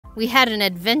We had an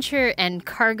adventure and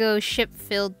cargo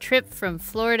ship-filled trip from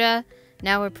Florida,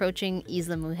 now approaching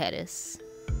Isla Mujeres.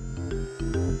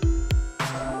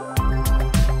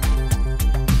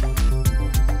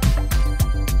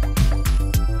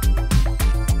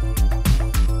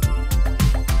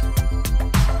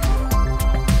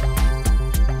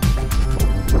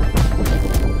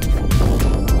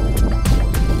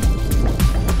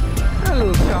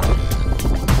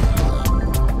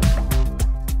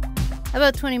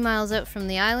 About 20 miles out from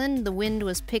the island, the wind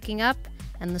was picking up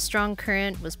and the strong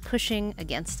current was pushing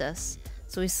against us,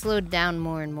 so we slowed down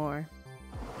more and more.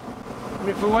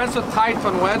 If we weren't so tight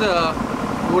on weather,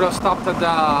 we would have stopped at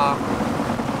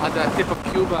the tip of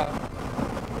Cuba.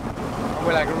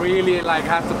 We like really like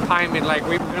have to time it, like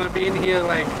we're gonna be in here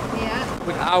like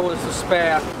with hours to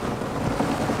spare.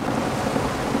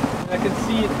 I can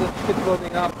see the ship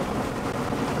loading up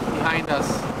behind us.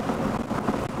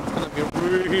 It's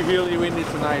gonna be really windy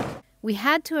tonight. We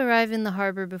had to arrive in the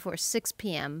harbor before 6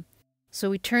 p.m., so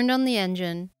we turned on the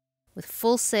engine with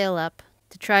full sail up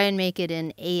to try and make it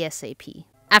in ASAP.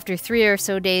 After 3 or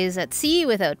so days at sea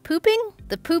without pooping,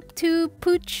 the poop to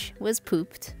pooch was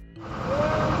pooped.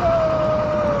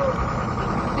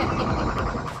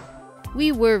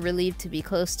 We were relieved to be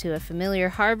close to a familiar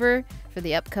harbor for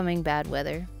the upcoming bad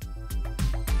weather.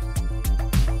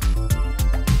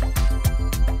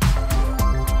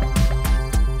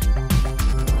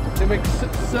 They were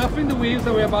surfing the waves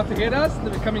that were about to hit us. They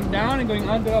were coming down and going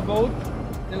under our boat.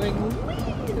 They were going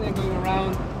whee, and then going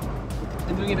around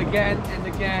and doing it again and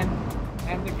again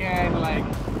and again, like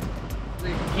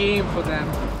a game for them.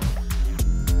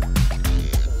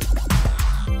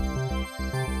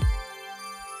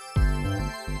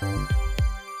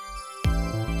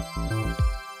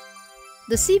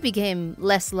 The sea became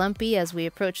less lumpy as we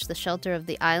approached the shelter of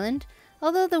the island,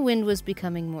 although the wind was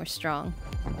becoming more strong.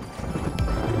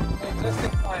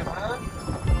 Time, huh?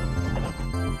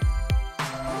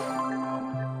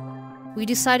 We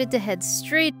decided to head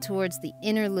straight towards the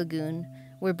inner lagoon,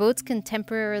 where boats can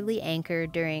temporarily anchor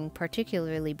during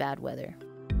particularly bad weather.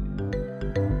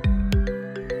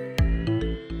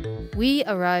 We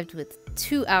arrived with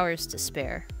 2 hours to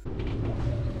spare.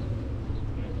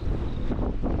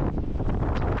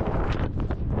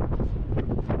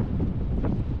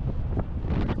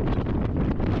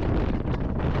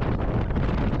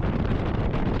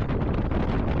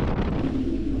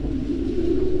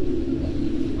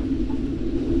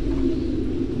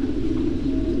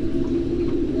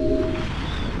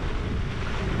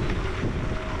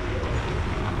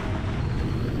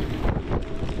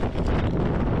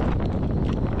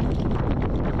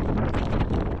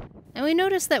 And we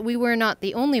noticed that we were not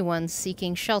the only ones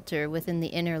seeking shelter within the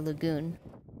inner lagoon.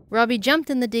 Robbie jumped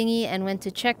in the dinghy and went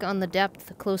to check on the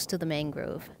depth close to the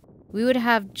mangrove. We would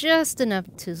have just enough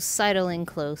to sidle in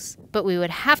close, but we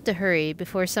would have to hurry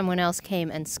before someone else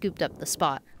came and scooped up the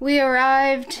spot. We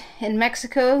arrived in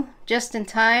Mexico just in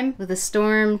time, with a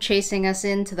storm chasing us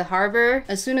into the harbor.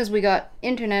 As soon as we got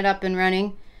internet up and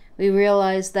running, we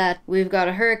realized that we've got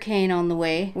a hurricane on the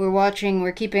way.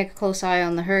 We're keeping a close eye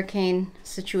on the hurricane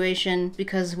situation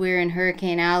because we're in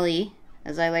Hurricane Alley,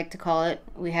 as I like to call it.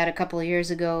 We had a couple of years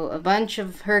ago a bunch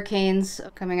of hurricanes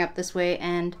coming up this way,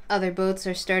 and other boats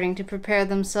are starting to prepare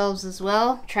themselves as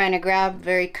well, trying to grab a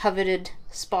very coveted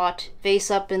spot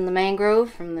face up in the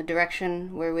mangrove from the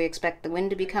direction where we expect the wind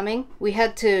to be coming. We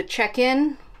had to check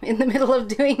in the middle of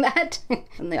doing that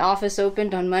and the office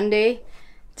opened on Monday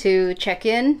to check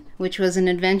in, which was an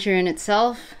adventure in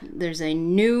itself. There's a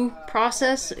new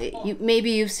process.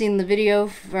 Maybe you've seen the video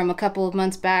from a couple of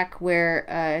months back where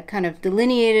it kind of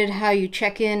delineated how you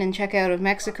check in and check out of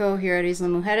Mexico here at Isla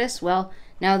Mujeres. Well,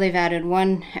 now they've added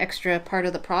one extra part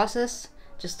of the process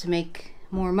just to make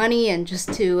more money and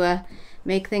just to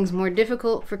make things more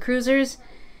difficult for cruisers.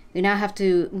 You now have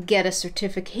to get a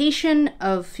certification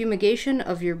of fumigation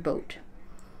of your boat.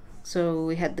 So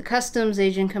we had the customs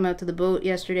agent come out to the boat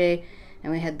yesterday,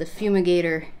 and we had the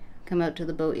fumigator come out to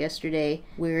the boat yesterday.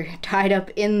 We're tied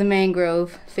up in the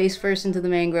mangrove, face first into the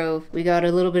mangrove. We got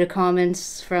a little bit of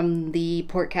comments from the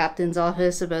port captain's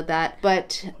office about that,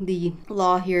 but the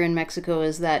law here in Mexico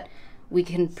is that we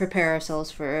can prepare ourselves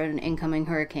for an incoming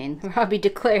hurricane. Robbie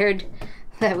declared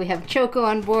that we have Choco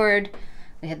on board.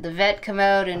 We had the vet come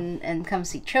out and come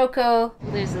see Choco.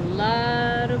 There's a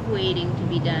lot of waiting to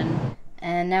be done.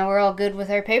 And now we're all good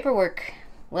with our paperwork.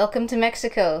 Welcome to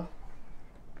Mexico.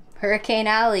 Hurricane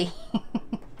Alley.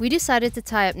 We decided to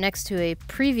tie up next to a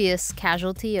previous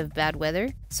casualty of bad weather,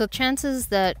 so chances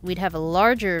that we'd have a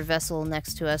larger vessel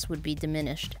next to us would be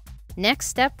diminished. Next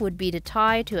step would be to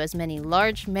tie to as many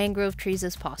large mangrove trees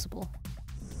as possible.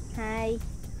 Hi.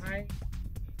 Hi.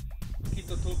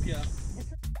 Utopia.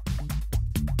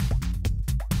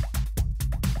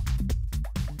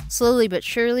 Slowly but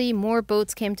surely, more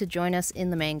boats came to join us in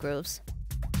the mangroves.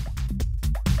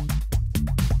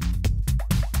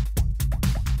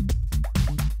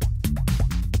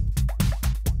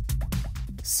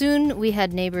 Soon, we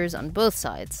had neighbors on both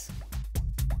sides.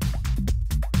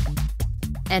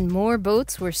 And more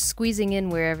boats were squeezing in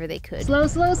wherever they could. Slow,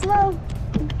 slow, slow.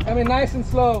 I mean, nice and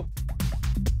slow.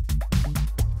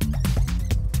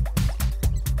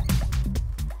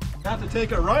 I have to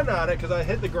take a run at it because I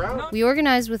hit the ground. We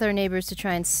organized with our neighbors to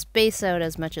try and space out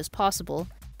as much as possible,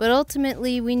 but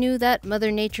ultimately we knew that Mother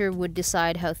Nature would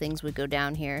decide how things would go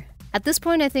down here. At this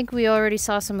point, I think we already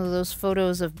saw some of those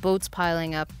photos of boats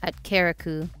piling up at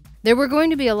Carriacou. There were going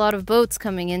to be a lot of boats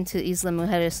coming into Isla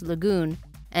Mujeres Lagoon,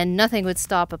 and nothing would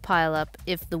stop a pileup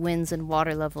if the winds and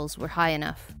water levels were high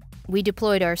enough. We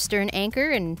deployed our stern anchor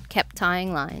and kept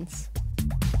tying lines.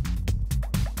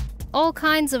 All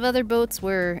kinds of other boats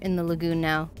were in the lagoon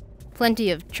now. Plenty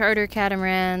of charter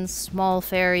catamarans, small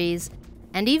ferries,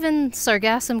 and even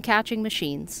sargassum catching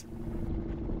machines.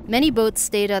 Many boats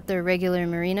stayed at their regular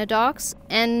marina docks,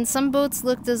 and some boats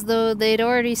looked as though they'd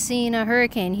already seen a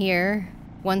hurricane here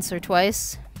once or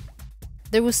twice.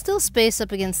 There was still space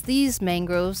up against these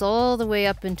mangroves all the way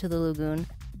up into the lagoon.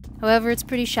 However, it's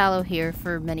pretty shallow here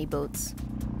for many boats.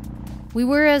 We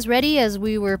were as ready as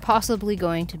we were possibly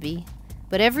going to be.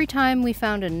 But every time we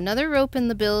found another rope in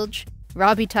the bilge,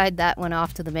 Robbie tied that one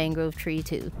off to the mangrove tree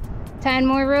too. Tying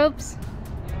more ropes.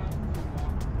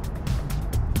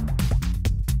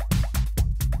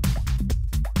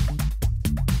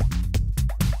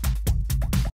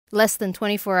 Less than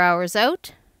 24 hours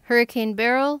out, Hurricane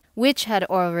BERYL, which had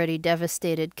already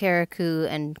devastated Carriacou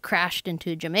and crashed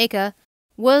into Jamaica,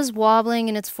 was wobbling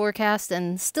in its forecast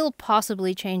and still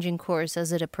possibly changing course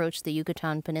as it approached the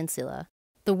Yucatan Peninsula.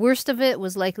 The worst of it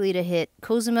was likely to hit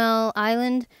Cozumel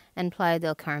Island and Playa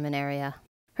del Carmen area.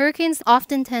 Hurricanes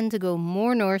often tend to go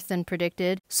more north than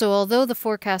predicted, so although the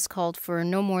forecast called for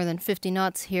no more than 50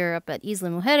 knots here up at Isla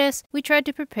Mujeres, we tried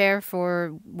to prepare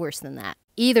for worse than that.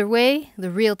 Either way,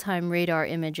 the real-time radar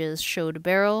images showed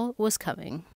BERYL was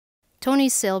coming.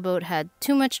 Tony's sailboat had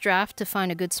too much draft to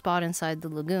find a good spot inside the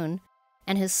lagoon,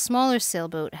 and his smaller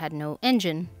sailboat had no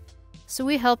engine, so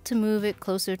we helped to move it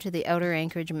closer to the outer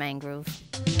anchorage mangrove.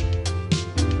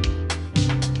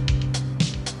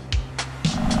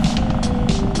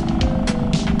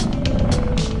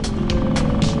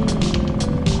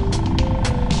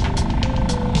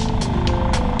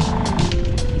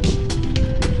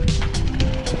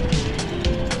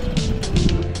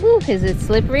 Ooh, is it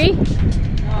slippery? No,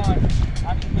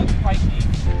 I think it's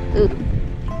spiky. Ooh.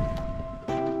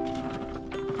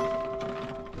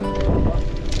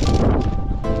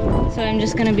 So I'm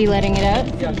just gonna be letting it out?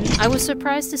 Yeah. I was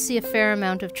surprised to see a fair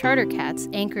amount of charter cats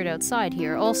anchored outside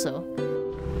here also.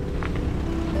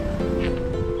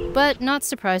 But not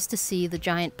surprised to see the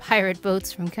giant pirate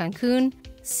boats from Cancun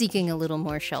seeking a little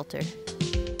more shelter.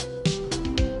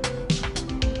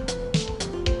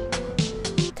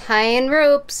 Tying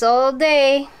ropes all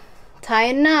day.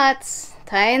 Tying knots.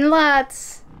 Tying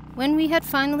lots. When we had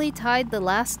finally tied the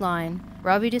last line,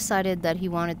 Robbie decided that he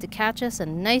wanted to catch us a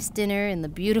nice dinner in the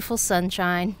beautiful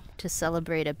sunshine to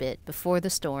celebrate a bit before the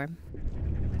storm.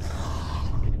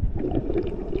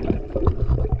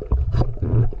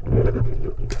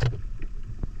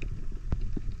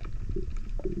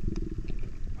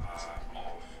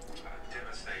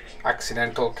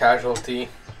 Accidental casualty.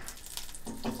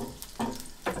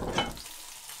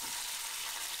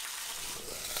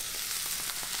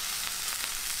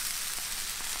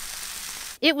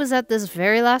 It was at this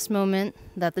very last moment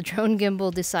that the drone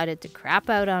gimbal decided to crap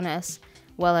out on us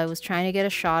while I was trying to get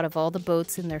a shot of all the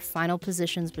boats in their final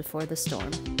positions before the storm.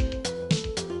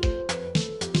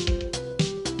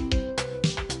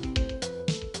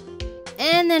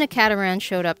 And then a catamaran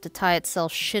showed up to tie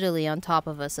itself shittily on top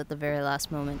of us at the very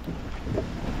last moment.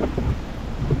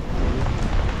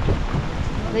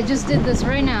 They just did this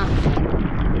right now.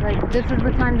 Like, this is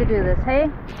the time to do this, hey?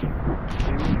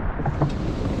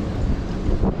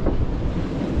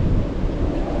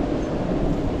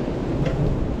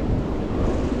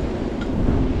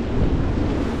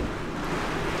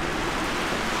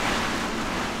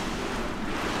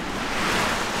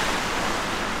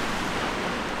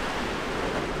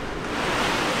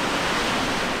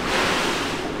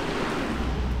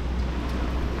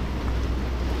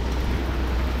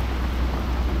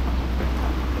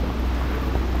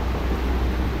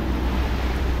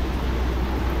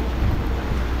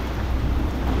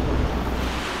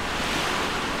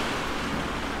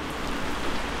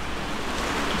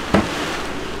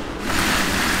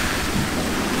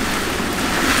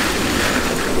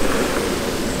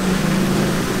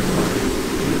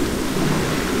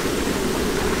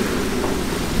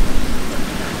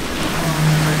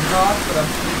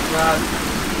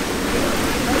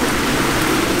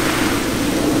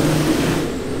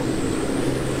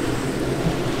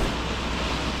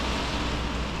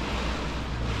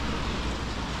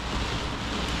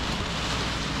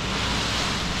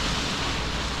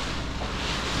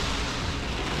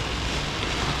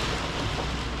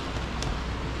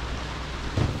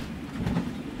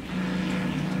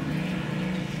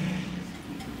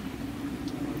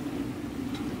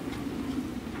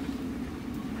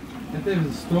 I think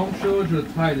it's a storm surge or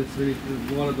the tide. It's really,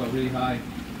 the water got really high.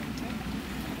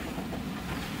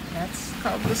 That's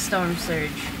called the storm surge.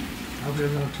 I hope it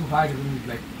doesn't go too high because it would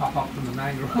like pop up from the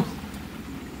mangroves.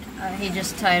 He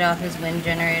just tied off his wind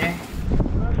generator.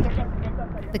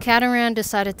 The catamaran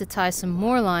decided to tie some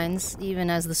more lines,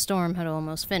 even as the storm had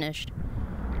almost finished.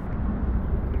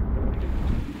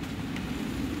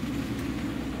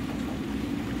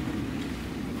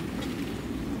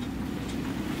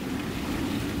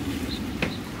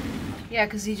 Yeah,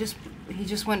 because he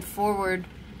just went forward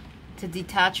to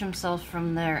detach himself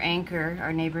from their anchor,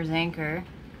 our neighbor's anchor.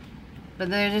 But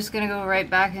they're just gonna go right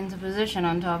back into position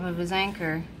on top of his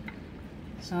anchor.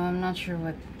 So I'm not sure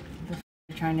what the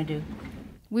they're trying to do.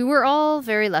 We were all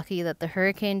very lucky that the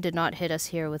hurricane did not hit us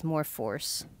here with more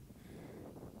force.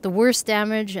 The worst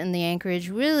damage in the anchorage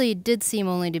really did seem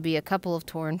only to be a couple of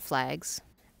torn flags.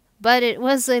 But it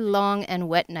was a long and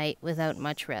wet night without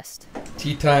much rest.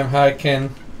 Tea time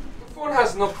hiking. The phone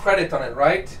has no credit on it,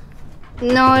 right?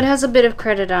 No, it has a bit of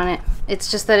credit on it.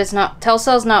 It's just that it's not,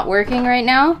 Telcel's not working right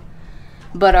now,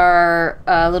 but our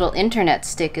little internet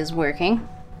stick is working.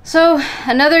 So,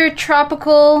 another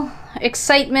tropical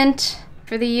excitement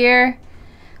for the year.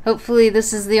 Hopefully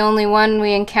this is the only one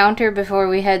we encounter before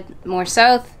we head more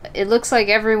south. It looks like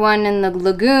everyone in the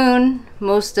lagoon,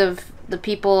 most of the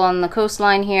people on the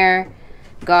coastline here,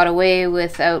 got away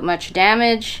without much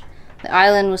damage. The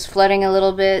island was flooding a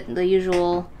little bit, the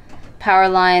usual power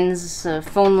lines,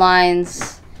 phone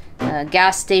lines,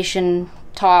 gas station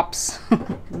tops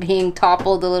being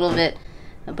toppled a little bit.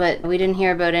 But we didn't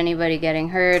hear about anybody getting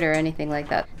hurt or anything like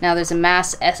that. Now there's a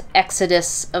mass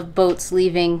exodus of boats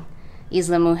leaving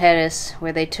Isla Mujeres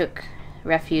where they took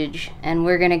refuge. And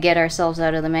we're gonna get ourselves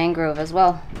out of the mangrove as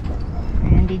well.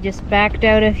 Randy just backed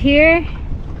out of here.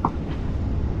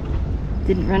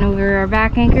 Didn't run over our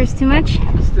back anchors too much.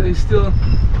 Stay still.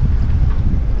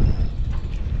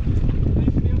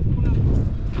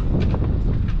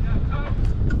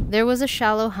 There was a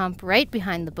shallow hump right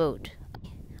behind the boat.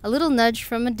 A little nudge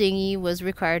from a dinghy was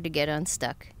required to get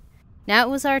unstuck. Now it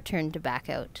was our turn to back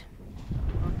out.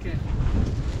 Okay.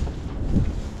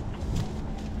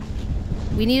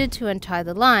 We needed to untie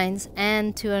the lines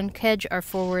and to unkedge our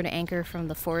forward anchor from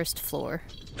the forest floor.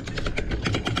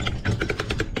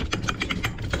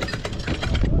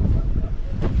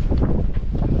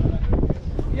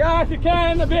 Yeah, if you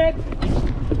can, a bit.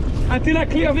 Until I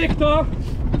clear Victor.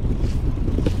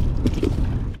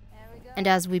 And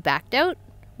as we backed out,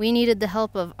 we needed the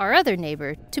help of our other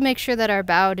neighbor to make sure that our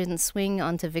bow didn't swing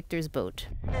onto Victor's boat.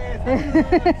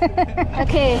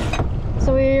 Okay,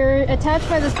 so we're attached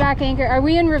by this back anchor. Are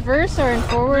we in reverse or in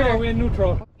forward? No, we're in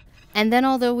neutral. And then,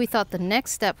 although we thought the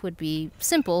next step would be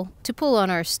simple, to pull on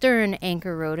our stern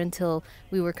anchor rod until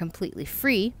we were completely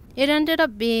free, it ended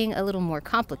up being a little more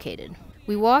complicated.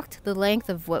 We walked the length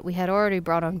of what we had already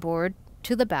brought on board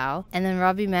to the bow, and then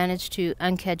Robbie managed to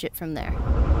unkedge it from there.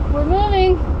 We're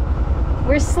moving!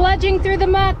 We're sludging through the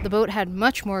muck! The boat had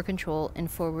much more control in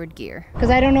forward gear. Because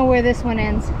I don't know where this one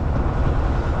ends.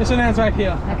 This one ends right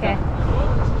here. Okay.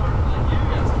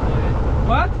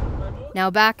 What?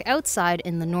 Now back outside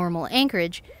in the normal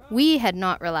anchorage, we had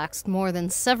not relaxed more than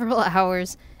several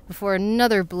hours before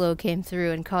another blow came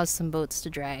through and caused some boats to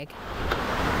drag.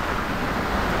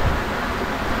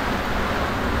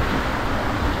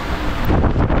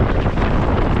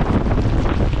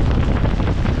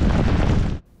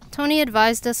 Tony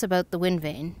advised us about the wind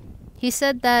vane. He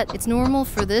said that it's normal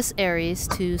for this Aries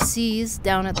to seize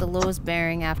down at the lowest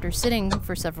bearing after sitting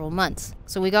for several months,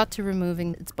 so we got to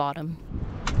removing its bottom.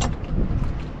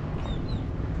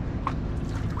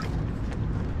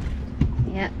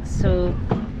 Yeah, so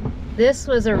this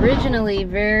was originally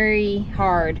very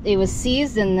hard. It was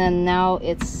seized and then now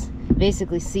it's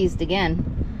basically seized again.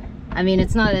 I mean,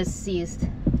 it's not as seized,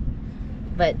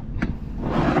 but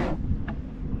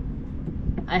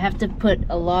I have to put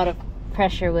a lot of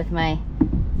pressure with my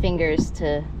fingers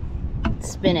to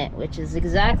spin it, which is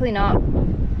exactly not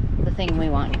the thing we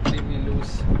want. Leave me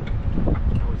loose.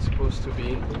 How it's supposed to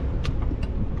be.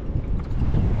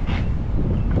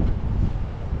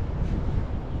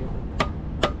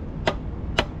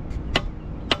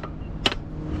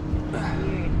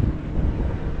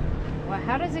 Well,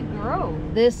 how does it grow?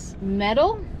 This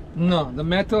metal? No, the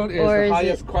metal is Or the is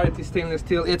highest quality stainless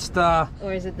steel. It's the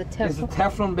Or is it the It's the Teflon?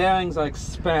 Teflon bearings are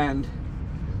expand.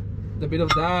 A bit of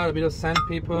that, a bit of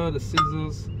sandpaper, the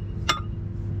scissors.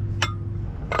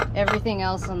 Everything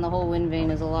else on the whole wind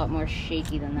vane is a lot more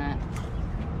shaky than that.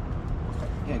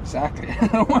 Yeah, exactly.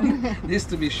 I want this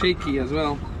to be shaky as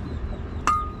well.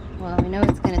 Well, we know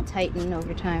it's going to tighten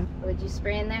over time. Would you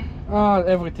spray in there?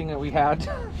 Everything that we had.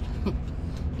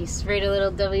 You sprayed a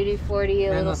little WD-40,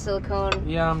 a little silicone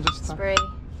Yeah, I'm just spray.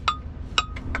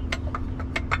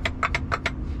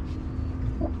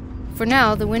 For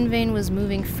now, the wind vane was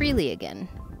moving freely again.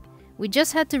 We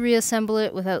just had to reassemble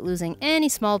it without losing any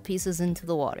small pieces into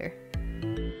the water.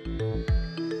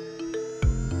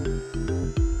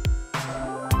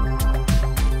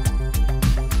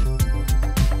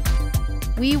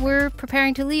 We were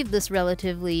preparing to leave this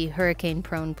relatively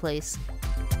hurricane-prone place,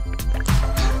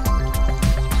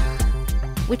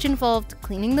 which involved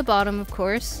cleaning the bottom, of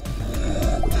course,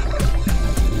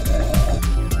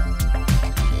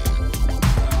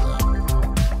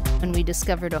 when we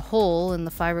discovered a hole in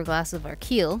the fiberglass of our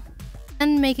keel,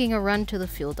 and making a run to the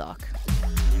fuel dock.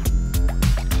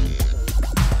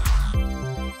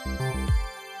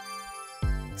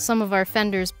 Some of our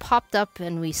fenders popped up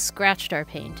and we scratched our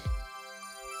paint.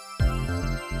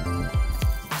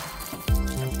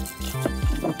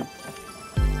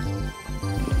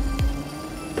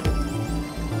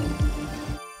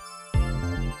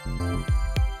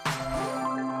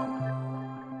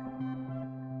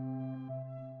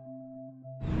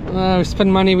 We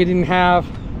spent money we didn't have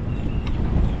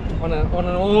on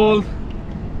an old,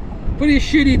 pretty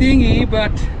shitty dinghy,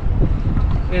 but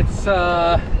it's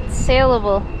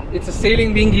Sailable. it's a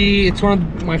sailing dinghy. It's one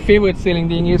of my favorite sailing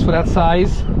dinghies for that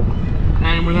size,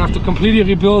 and we're gonna have to completely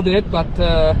rebuild it. But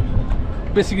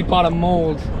basically bought a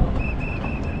mold.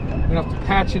 We're gonna have to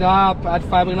patch it up, add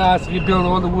fiberglass, rebuild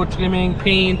all the wood trimming,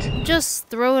 paint. Just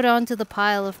throw it onto the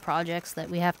pile of projects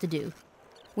that we have to do.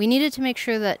 We needed to make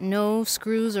sure that no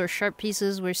screws or sharp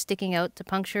pieces were sticking out to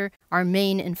puncture our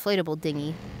main inflatable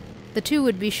dinghy. The two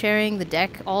would be sharing the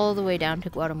deck all the way down to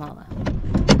Guatemala.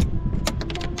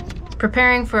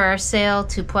 Preparing for our sail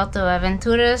to Puerto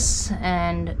Aventuras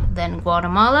and then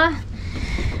Guatemala.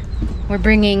 We're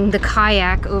bringing the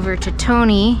kayak over to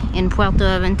Tony in Puerto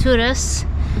Aventuras,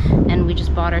 and we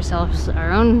just bought ourselves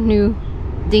our own new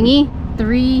dinghy.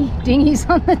 3 dinghies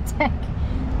on the deck.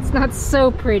 It's not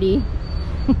so pretty.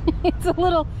 it's a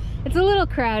little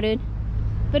crowded,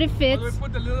 but it fits. Well, we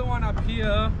put the little one up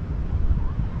here,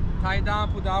 tie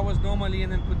down, put ours normally,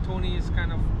 and then put Tony's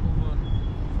kind of over.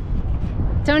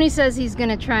 Tony says he's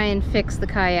gonna try and fix the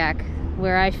kayak.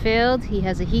 Where I failed, he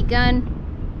has a heat gun.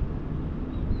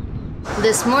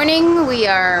 This morning we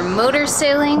are motor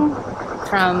sailing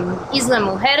from Isla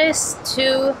Mujeres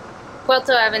to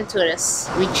Puerto Aventuras.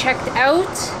 We checked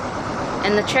out,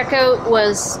 and the checkout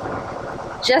was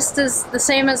just as the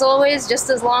same as always, just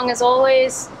as long as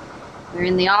always. We were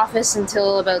in the office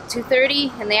until about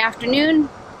 2:30 in the afternoon,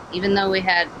 even though we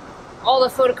had all the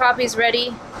photocopies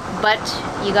ready, but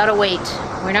you gotta wait.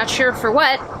 We're not sure for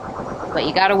what, but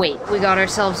you gotta wait. We got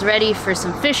ourselves ready for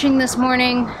some fishing this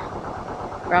morning.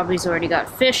 Robbie's already got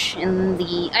fish in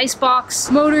the icebox.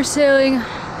 Motor sailing,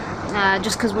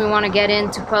 just because we want to get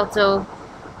into Puerto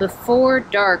before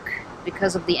dark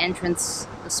because of the entrance,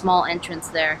 the small entrance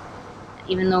there.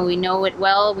 Even though we know it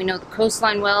well, we know the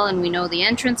coastline well, and we know the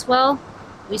entrance well,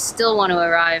 we still want to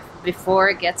arrive before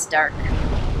it gets dark.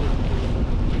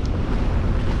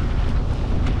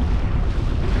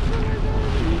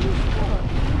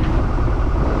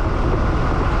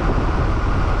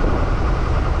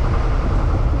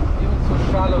 Even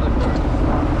so shallow the current.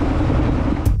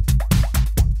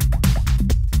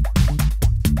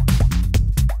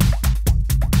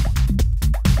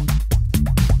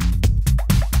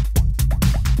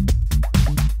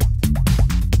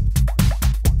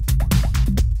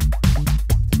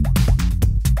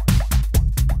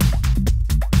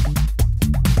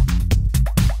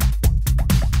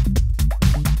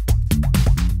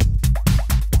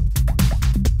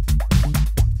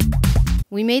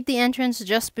 We made the entrance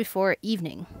just before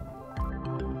evening.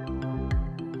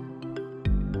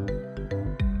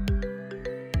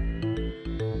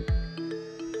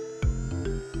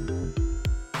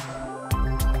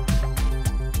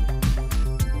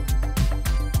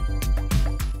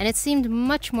 And it seemed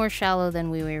much more shallow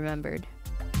than we remembered.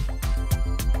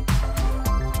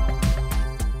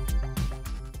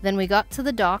 Then we got to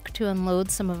the dock to unload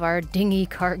some of our dinghy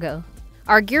cargo.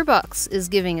 Our gearbox is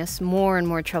giving us more and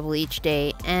more trouble each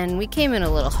day, and we came in a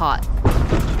little hot.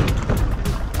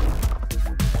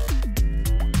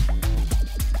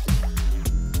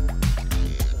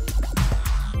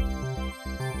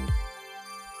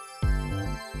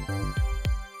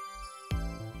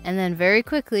 And then very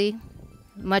quickly,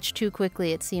 much too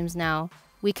quickly it seems now,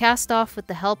 we cast off with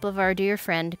the help of our dear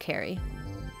friend Carrie.